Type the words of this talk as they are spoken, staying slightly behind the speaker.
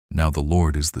Now the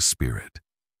Lord is the Spirit,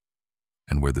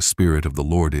 and where the Spirit of the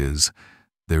Lord is,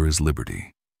 there is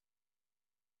liberty.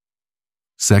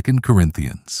 2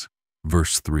 Corinthians,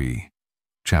 verse 3,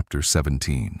 chapter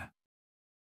 17.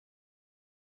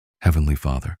 Heavenly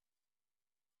Father,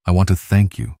 I want to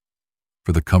thank you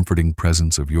for the comforting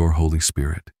presence of your Holy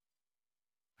Spirit.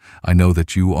 I know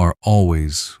that you are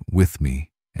always with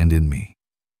me and in me,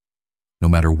 no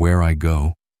matter where I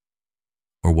go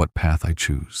or what path I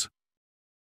choose.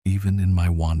 Even in my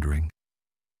wandering,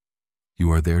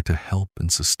 you are there to help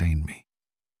and sustain me.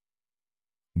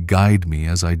 Guide me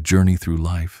as I journey through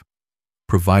life,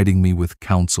 providing me with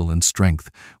counsel and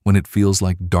strength when it feels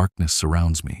like darkness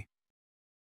surrounds me.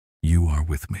 You are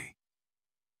with me,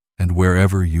 and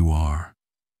wherever you are,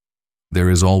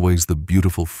 there is always the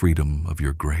beautiful freedom of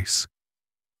your grace.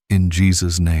 In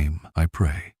Jesus' name I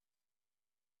pray.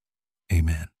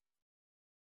 Amen.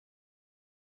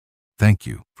 Thank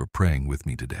you for praying with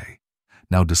me today.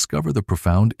 Now discover the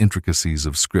profound intricacies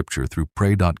of Scripture through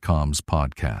Pray.com's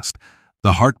podcast,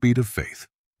 The Heartbeat of Faith,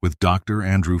 with Dr.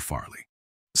 Andrew Farley.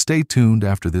 Stay tuned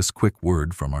after this quick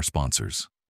word from our sponsors.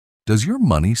 Does your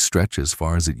money stretch as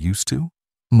far as it used to?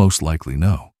 Most likely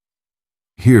no.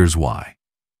 Here's why.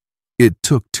 It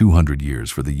took 200 years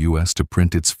for the U.S. to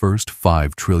print its first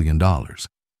 $5 trillion.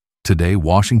 Today,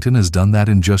 Washington has done that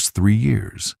in just 3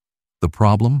 years. The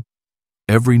problem?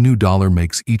 Every new dollar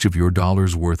makes each of your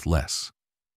dollars worth less.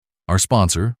 Our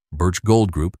sponsor, Birch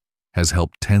Gold Group, has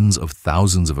helped tens of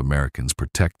thousands of Americans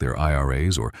protect their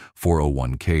IRAs or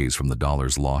 401ks from the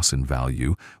dollar's loss in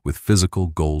value with physical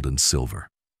gold and silver.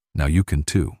 Now you can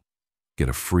too. Get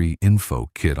a free info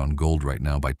kit on gold right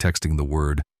now by texting the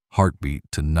word Heartbeat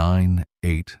to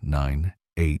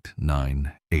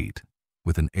 989898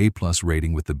 with an A+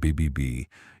 rating with the BBB.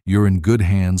 You're in good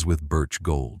hands with Birch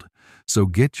Gold. So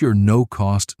get your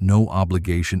no-cost,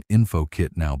 no-obligation info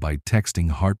kit now by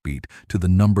texting Heartbeat to the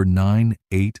number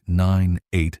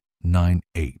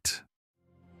 989898.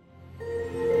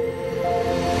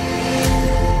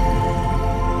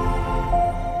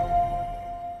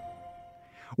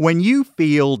 When you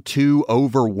feel too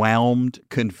overwhelmed,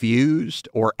 confused,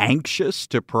 or anxious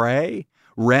to pray,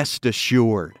 rest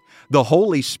assured, the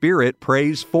Holy Spirit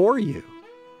prays for you.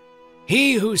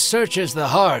 He who searches the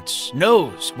hearts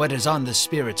knows what is on the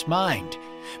Spirit's mind,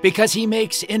 because he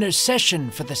makes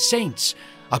intercession for the saints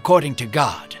according to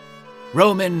God.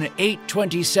 Romans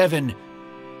 8:27.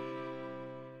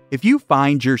 If you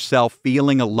find yourself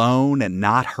feeling alone and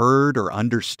not heard or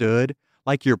understood,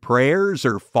 like your prayers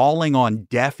are falling on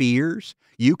deaf ears,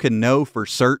 you can know for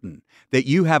certain that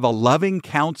you have a loving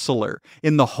counselor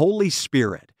in the Holy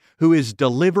Spirit who is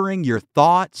delivering your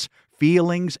thoughts,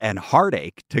 feelings, and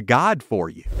heartache to God for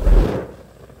you.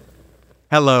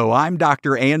 Hello, I'm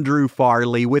Dr. Andrew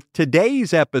Farley with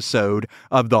today's episode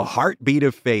of the Heartbeat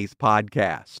of Faith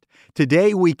podcast.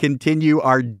 Today we continue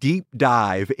our deep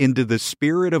dive into the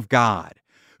Spirit of God.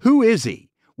 Who is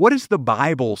He? What does the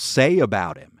Bible say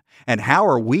about Him? And how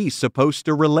are we supposed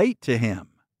to relate to Him?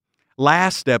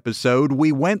 Last episode,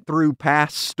 we went through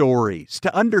past stories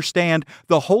to understand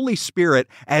the Holy Spirit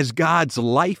as God's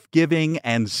life-giving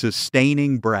and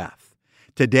sustaining breath.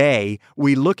 Today,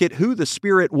 we look at who the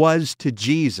Spirit was to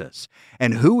Jesus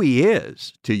and who He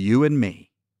is to you and me.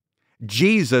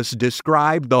 Jesus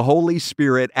described the Holy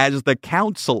Spirit as the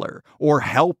counselor or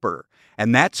helper,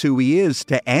 and that's who He is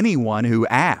to anyone who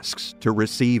asks to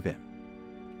receive Him.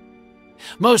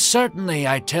 Most certainly,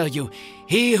 I tell you,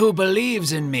 he who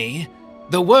believes in me,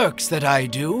 the works that I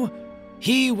do,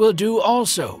 he will do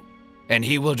also, and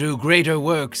he will do greater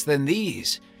works than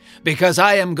these, because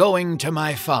I am going to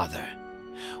my Father.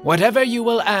 Whatever you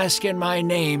will ask in my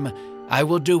name, I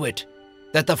will do it,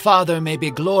 that the Father may be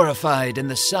glorified in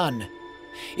the Son.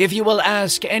 If you will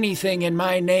ask anything in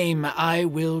my name, I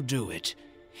will do it.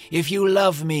 If you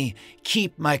love me,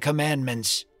 keep my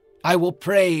commandments. I will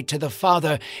pray to the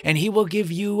Father, and He will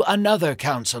give you another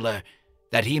counselor,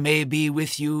 that He may be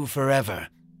with you forever.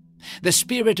 The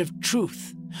Spirit of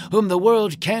truth, whom the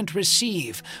world can't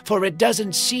receive, for it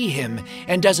doesn't see Him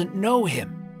and doesn't know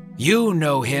Him. You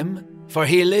know Him, for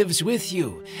He lives with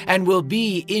you and will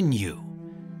be in you.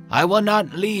 I will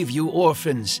not leave you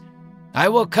orphans. I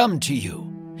will come to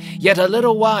you. Yet a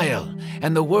little while,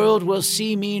 and the world will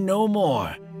see me no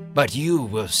more, but you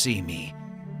will see me.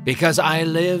 Because I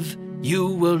live, you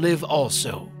will live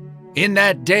also. In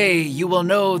that day you will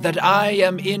know that I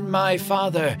am in my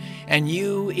Father, and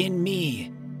you in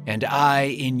me, and I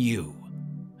in you.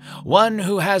 One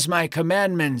who has my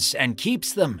commandments and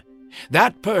keeps them,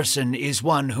 that person is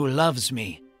one who loves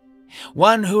me.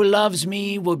 One who loves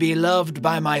me will be loved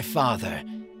by my Father,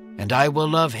 and I will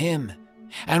love him,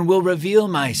 and will reveal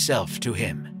myself to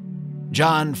him.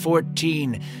 John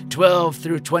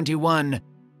 14:12-21.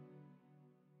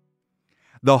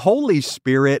 The Holy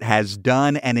Spirit has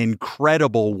done an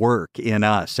incredible work in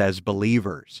us as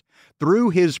believers.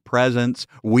 Through His presence,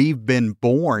 we've been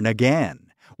born again,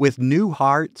 with new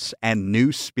hearts and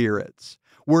new spirits.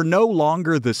 We're no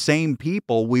longer the same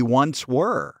people we once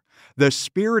were. The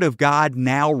Spirit of God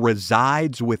now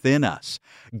resides within us,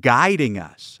 guiding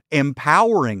us,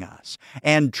 empowering us,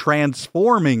 and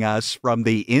transforming us from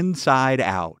the inside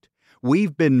out.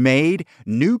 We've been made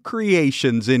new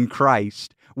creations in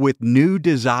Christ with new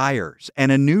desires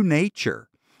and a new nature.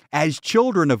 As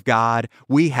children of God,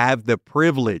 we have the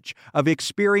privilege of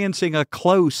experiencing a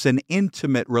close and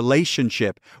intimate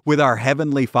relationship with our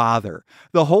Heavenly Father.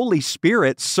 The Holy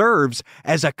Spirit serves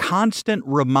as a constant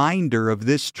reminder of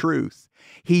this truth.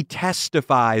 He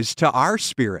testifies to our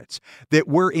spirits that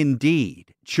we're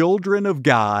indeed children of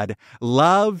God,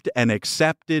 loved and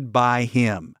accepted by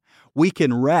Him. We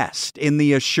can rest in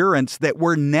the assurance that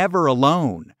we're never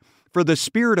alone, for the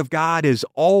Spirit of God is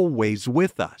always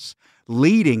with us,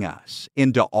 leading us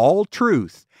into all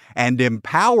truth and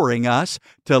empowering us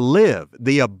to live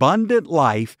the abundant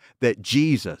life that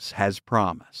Jesus has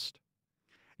promised.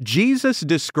 Jesus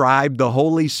described the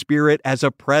Holy Spirit as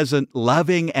a present,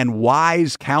 loving, and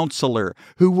wise counselor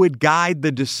who would guide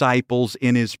the disciples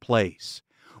in His place.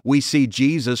 We see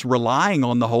Jesus relying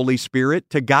on the Holy Spirit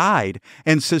to guide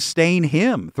and sustain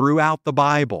Him throughout the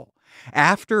Bible.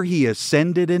 After He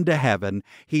ascended into heaven,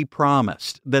 He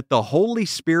promised that the Holy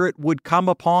Spirit would come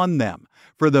upon them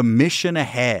for the mission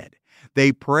ahead.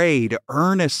 They prayed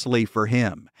earnestly for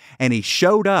Him, and He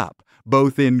showed up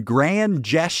both in grand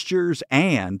gestures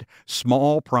and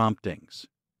small promptings.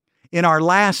 In our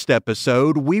last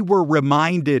episode, we were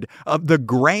reminded of the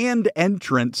grand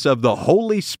entrance of the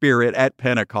Holy Spirit at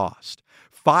Pentecost.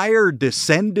 Fire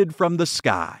descended from the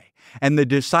sky, and the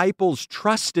disciples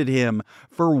trusted Him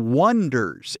for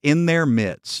wonders in their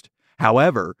midst.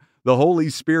 However, the Holy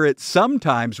Spirit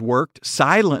sometimes worked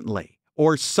silently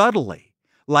or subtly,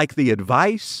 like the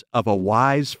advice of a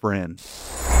wise friend.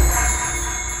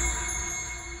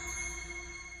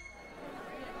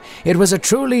 It was a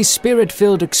truly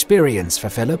Spirit-filled experience for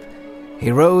Philip.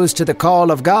 He rose to the call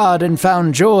of God and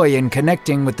found joy in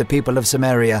connecting with the people of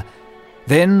Samaria.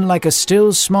 Then, like a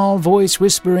still small voice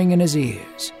whispering in his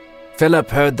ears, Philip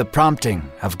heard the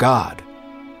prompting of God.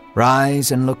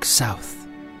 Rise and look south.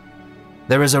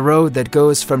 There is a road that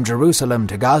goes from Jerusalem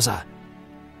to Gaza.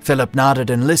 Philip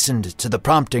nodded and listened to the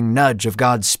prompting nudge of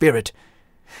God's Spirit.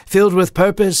 Filled with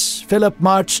purpose, Philip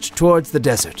marched towards the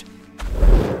desert.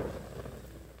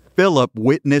 Philip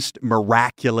witnessed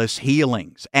miraculous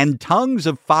healings and tongues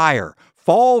of fire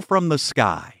fall from the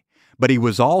sky, but he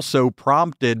was also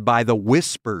prompted by the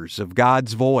whispers of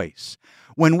God's voice.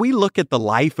 When we look at the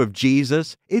life of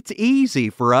Jesus, it's easy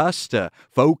for us to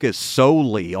focus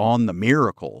solely on the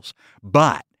miracles,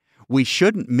 but we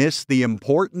shouldn't miss the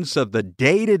importance of the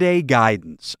day-to-day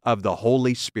guidance of the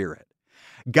Holy Spirit.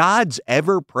 God's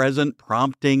ever-present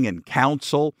prompting and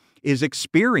counsel is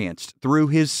experienced through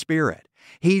His Spirit.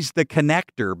 He's the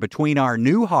connector between our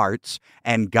new hearts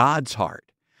and God's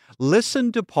heart.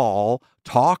 Listen to Paul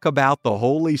talk about the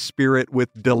Holy Spirit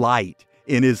with delight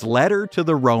in his letter to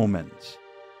the Romans.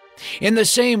 In the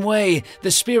same way, the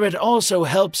Spirit also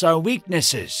helps our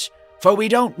weaknesses, for we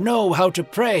don't know how to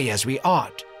pray as we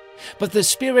ought. But the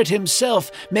Spirit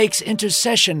Himself makes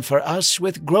intercession for us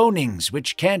with groanings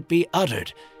which can't be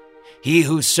uttered. He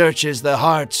who searches the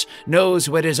hearts knows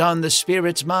what is on the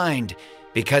Spirit's mind,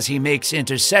 because He makes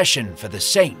intercession for the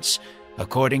saints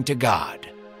according to God.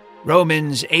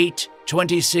 Romans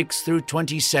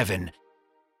 8:26-27.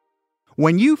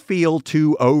 When you feel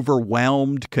too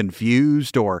overwhelmed,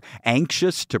 confused, or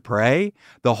anxious to pray,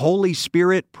 the Holy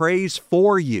Spirit prays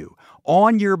for you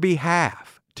on your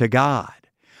behalf to God.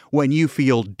 When you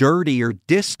feel dirty or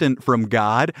distant from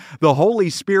God, the Holy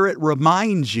Spirit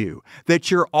reminds you that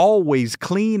you're always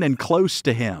clean and close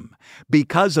to Him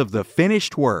because of the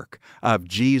finished work of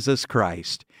Jesus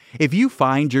Christ. If you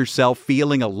find yourself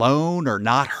feeling alone or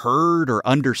not heard or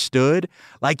understood,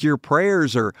 like your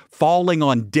prayers are falling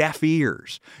on deaf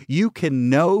ears, you can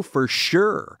know for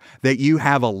sure that you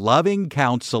have a loving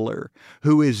counselor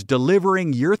who is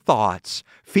delivering your thoughts,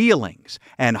 feelings,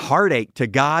 and heartache to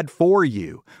God for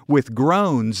you with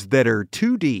groans that are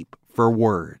too deep for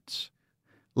words.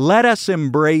 Let us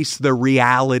embrace the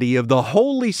reality of the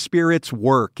Holy Spirit's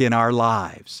work in our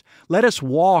lives. Let us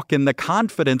walk in the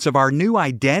confidence of our new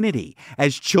identity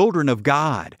as children of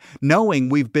God, knowing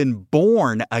we've been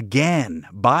born again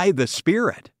by the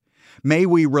Spirit. May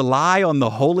we rely on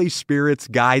the Holy Spirit's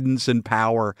guidance and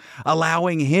power,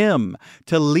 allowing Him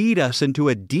to lead us into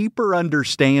a deeper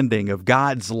understanding of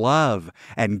God's love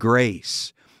and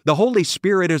grace. The Holy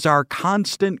Spirit is our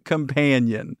constant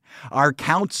companion, our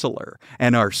counselor,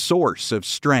 and our source of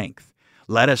strength.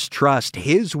 Let us trust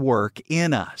His work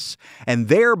in us and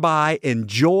thereby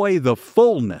enjoy the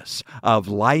fullness of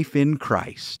life in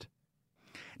Christ.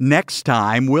 Next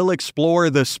time, we'll explore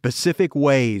the specific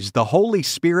ways the Holy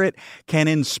Spirit can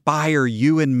inspire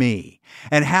you and me,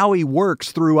 and how He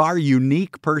works through our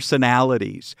unique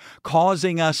personalities,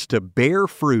 causing us to bear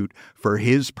fruit for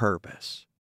His purpose.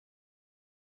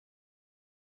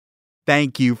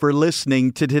 Thank you for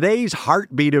listening to today's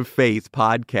Heartbeat of Faith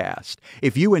podcast.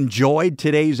 If you enjoyed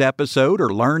today's episode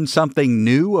or learned something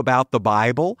new about the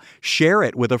Bible, share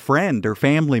it with a friend or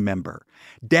family member.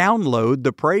 Download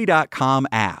the Pray.com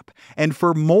app. And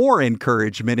for more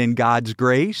encouragement in God's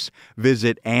grace,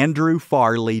 visit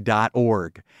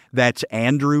andrewfarley.org. That's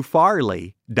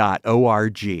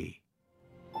andrewfarley.org.